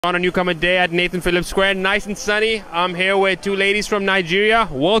Toronto Newcomer Day at Nathan Phillips Square. Nice and sunny. I'm here with two ladies from Nigeria.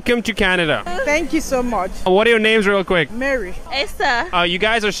 Welcome to Canada. Thank you so much. What are your names real quick? Mary. Esther. You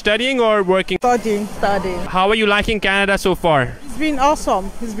guys are studying or working? Studying. How are you liking Canada so far? It's been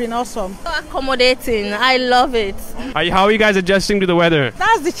awesome. It's been awesome. So accommodating. I love it. How are you guys adjusting to the weather?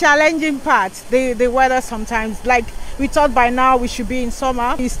 That's the challenging part. The weather sometimes. Like we thought by now we should be in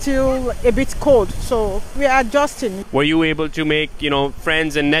summer. It's still a bit cold. So we are adjusting. Were you able to make,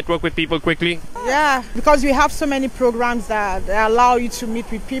 friends and network with people quickly? Yeah, because we have so many programs that allow you to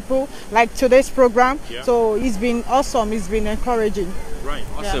meet with people, like today's program. Yeah. So it's been awesome. It's been encouraging. Right,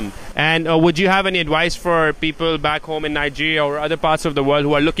 awesome. Yeah. And would you have any advice for people back home in Nigeria or other parts of the world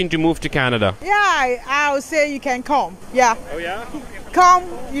who are looking to move to Canada? Yeah, I would say you can come. Yeah. Oh yeah? Come,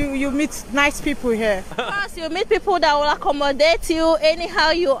 you meet nice people here. Plus, you meet people that will accommodate you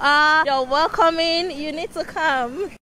anyhow you are. You're welcoming. You need to come.